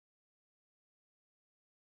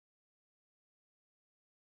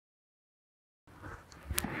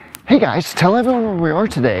Hey guys, tell everyone where we are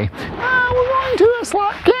today. We're going to a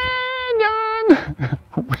slot canyon.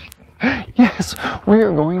 Yes, we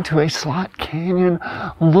are going to a slot canyon.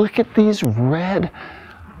 Look at these red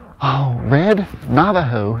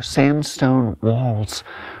Navajo sandstone walls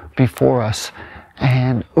before us.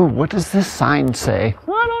 And, oh, what does this sign say? I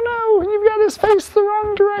don't know. You've got us faced the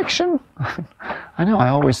wrong direction. I know, I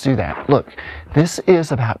always do that. Look, this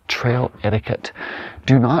is about trail etiquette.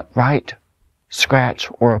 Do not write, scratch,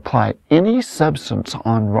 or apply any substance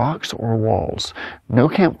on rocks or walls. No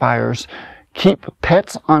campfires. Keep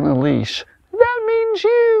pets on a leash. That means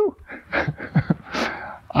you.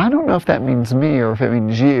 I don't know if that means me or if it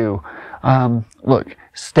means you. Look,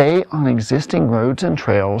 stay on existing roads and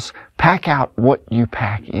trails. Pack out what you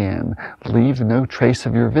pack in. Leave no trace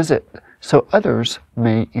of your visit so others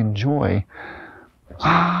may enjoy.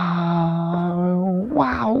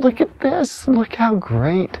 Wow, look at this. Look how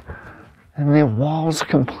great. And the walls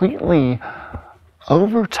completely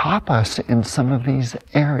overtop us in some of these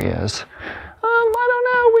areas. I don't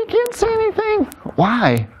know. We can't see anything.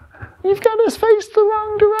 Why? You've got us faced the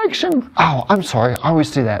wrong direction. Oh, I'm sorry. I always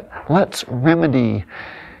do that. Let's remedy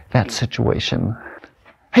that situation.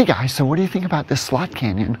 Hey guys, so what do you think about this slot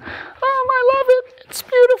canyon? I love it. It's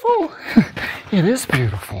beautiful. It is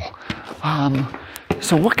beautiful.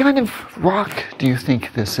 So what kind of rock do you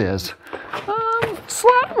think this is?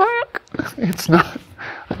 Slot rock. It's not.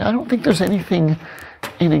 I don't think there's anything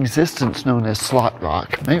in existence known as slot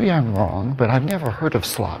rock. Maybe I'm wrong, but I've never heard of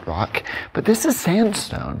slot rock. But this is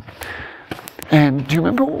sandstone. And do you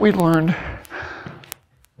remember what we learned?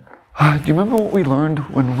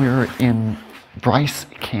 When we were in Bryce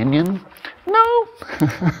Canyon? No.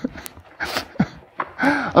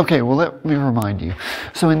 Okay, well, let me remind you.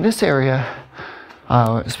 So in this area,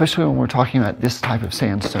 especially when we're talking about this type of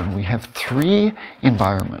sandstone, we have 3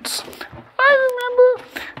 environments. I remember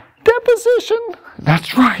deposition.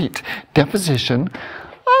 That's right. Deposition,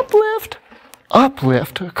 uplift,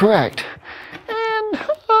 correct. And,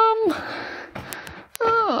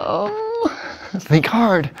 think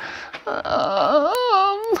hard.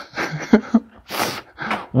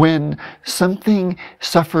 When something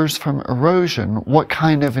suffers from erosion, what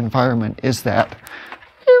kind of environment is that?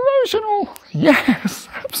 Erosional. Yes,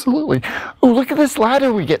 absolutely. Oh, look at this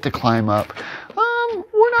ladder we get to climb up.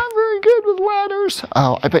 We're not very good with ladders.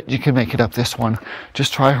 Oh, I bet you can make it up this one.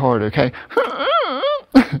 Just try hard, okay?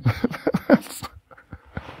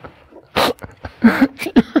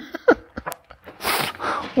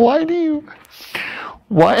 Why do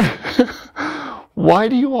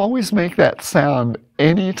you always make that sound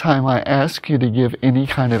anytime I ask you to give any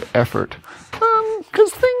kind of effort?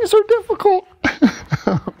 Because things are difficult.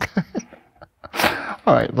 Okay.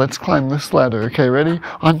 All right, let's climb this ladder. Okay, ready?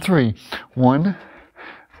 On 3. 1.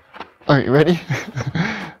 All right, ready?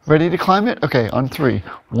 Ready to climb it? Okay, on 3.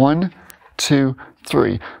 1, 2,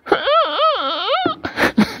 3.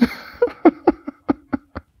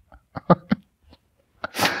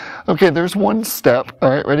 Okay, there's 1 step. All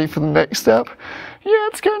right, ready for the next step? Yeah,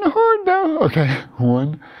 it's kind of hard now. Okay,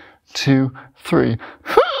 1, 2, 3.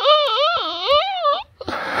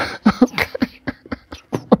 Okay.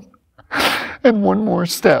 And 1 more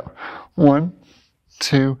step. 1,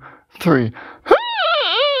 2, 3.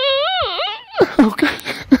 Okay.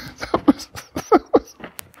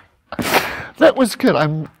 That was good.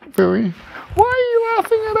 I'm very... Why are you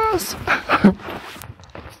laughing at us?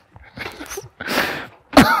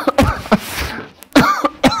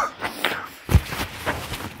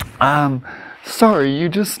 Sorry, you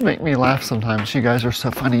just make me laugh sometimes. You guys are so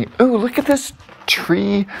funny. Oh, look at this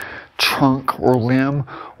tree trunk or limb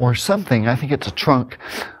or something. I think it's a trunk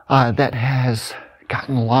that has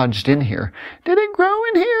gotten lodged in here. Did it grow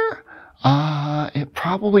in here? It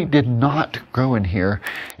probably did not grow in here.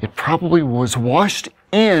 It probably was washed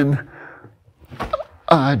in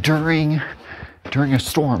during a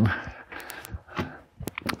storm.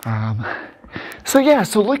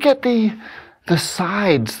 So look at the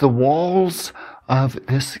sides, the walls of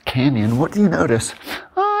this canyon. What do you notice?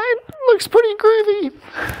 It looks pretty groovy.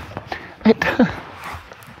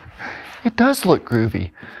 It does look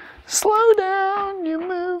groovy. Slow down, you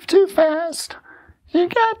move too fast. You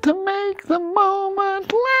got to make the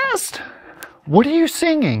moment last. What are you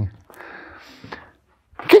singing?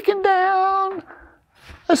 Kicking down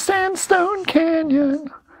a sandstone canyon,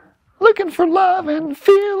 looking for love and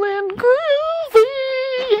feeling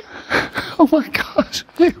groovy. Oh my gosh,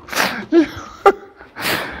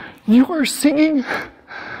 you are singing.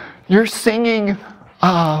 You're singing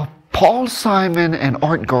Paul Simon and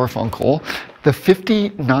Art Garfunkel, the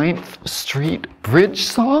 59th Street Bridge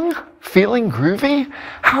song? Feeling groovy?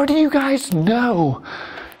 How do you guys know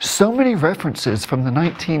So many references from the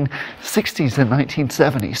 1960s and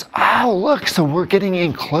 1970s. Oh, look, so we're getting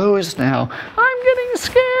enclosed now. I'm getting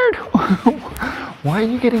scared. Why are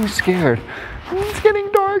you getting scared? It's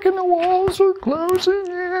getting dark and the walls are closing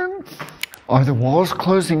in. Are the walls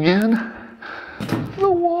closing in?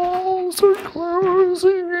 The walls are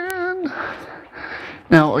closing in.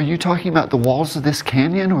 Now, are you talking about the walls of this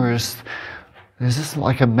canyon, or is this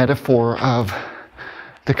like a metaphor of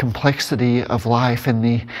the complexity of life and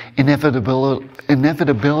the inevitability?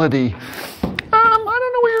 I don't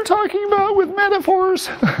know what you're talking about with metaphors.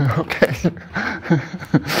 Okay.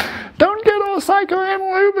 Don't get all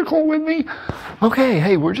psychoanalytical with me. Okay,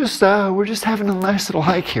 hey, we're just having a nice little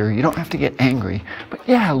hike here. You don't have to get angry. But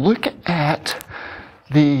yeah, look at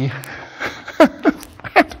the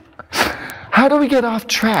how do we get off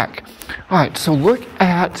track? All right, so look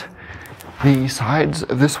at the sides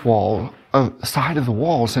of this wall, side of the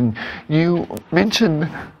walls, and you mentioned,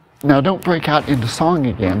 now don't break out into song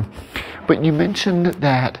again, but you mentioned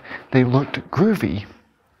that they looked groovy.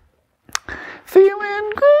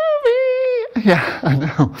 Feeling groovy! Yeah, I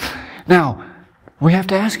know. Now, we have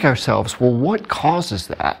to ask ourselves, well, what causes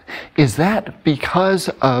that? Is that because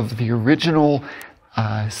of the original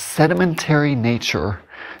sedimentary nature,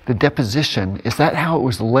 the deposition? Is that how it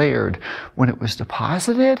was layered when it was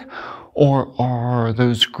deposited? Or are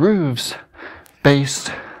those grooves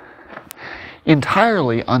based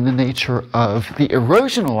entirely on the nature of the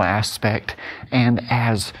erosional aspect, and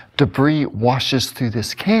as debris washes through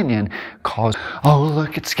this canyon oh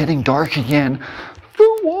look, it's getting dark again.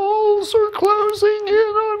 The walls are closing in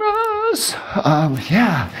on us.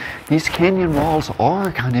 Yeah, these canyon walls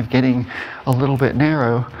are kind of getting a little bit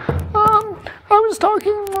narrow. I was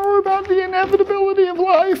talking more about the inevitability of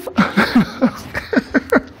life.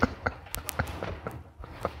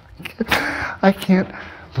 I can't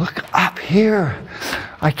look up here.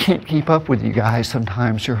 I can't keep up with you guys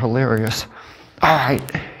sometimes. You're hilarious. All right,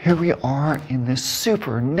 here we are in this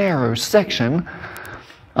super narrow section.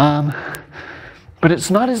 But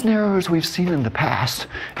it's not as narrow as we've seen in the past.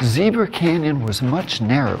 Zebra Canyon was much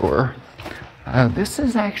narrower. This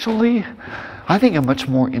is actually, I think, a much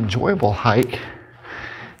more enjoyable hike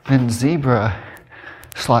than Zebra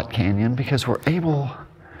Slot Canyon, because we're able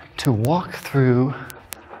to walk through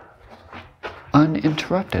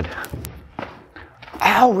uninterrupted.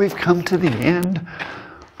 Oh, we've come to the end.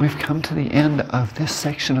 We've come to the end of this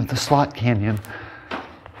section of the Slot Canyon.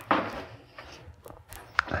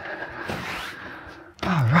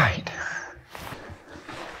 All right.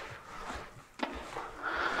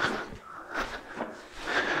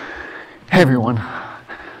 Hey everyone.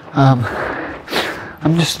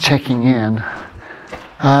 I'm just checking in.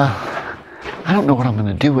 I don't know what I'm going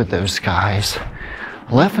to do with those guys.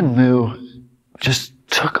 Leph and Moo just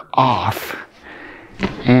took off,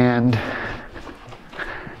 and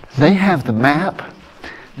they have the map,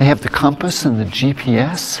 they have the compass and the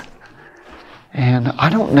GPS, and I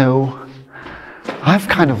don't know, I've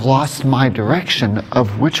kind of lost my direction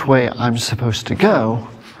of which way I'm supposed to go,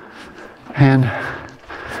 and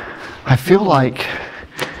I feel like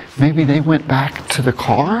maybe they went back to the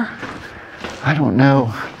car. I don't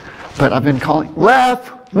know, but I've been calling,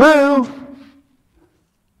 Leph, Moo!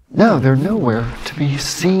 No, they're nowhere to be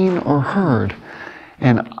seen or heard.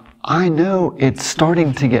 And I know it's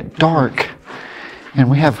starting to get dark,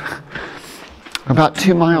 and we have about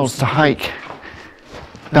 2 miles to hike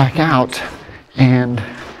back out, and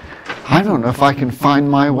I don't know if I can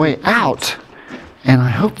find my way out. And I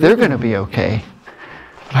hope they're going to be okay.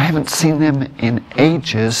 But I haven't seen them in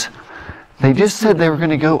ages. They just said they were going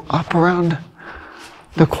to go up around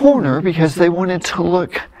the corner because they wanted to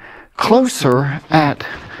look closer at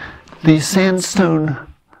these sandstone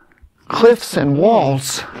cliffs and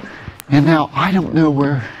walls, and now I don't know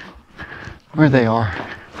where they are.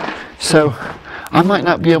 So I might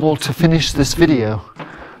not be able to finish this video.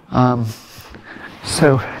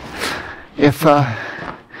 So if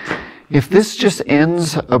this just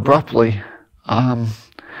ends abruptly,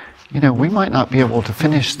 we might not be able to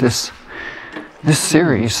finish this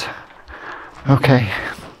series. Okay.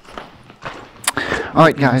 All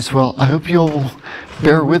right, guys. Well, I hope you'll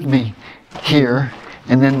bear with me here,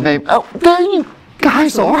 and then maybe. Oh, there you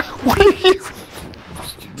guys are. What are you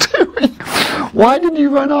doing? Why did you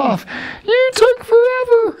run off? You took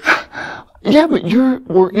forever. Yeah, but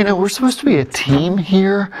we're supposed to be a team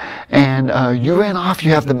here, and you ran off.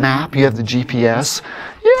 You have the map. You have the GPS.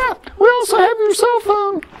 Yeah, we also have your cell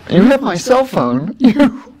phone. You have my cell phone.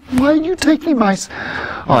 Why are you taking my?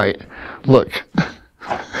 All right, look.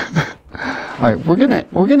 All right,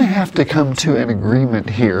 we're gonna have to come to an agreement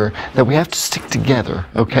here that we have to stick together.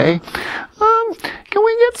 Okay? Can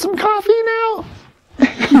we get get some coffee now?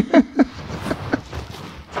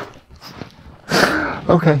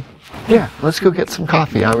 Okay, yeah, let's go get some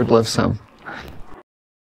coffee. I would love some.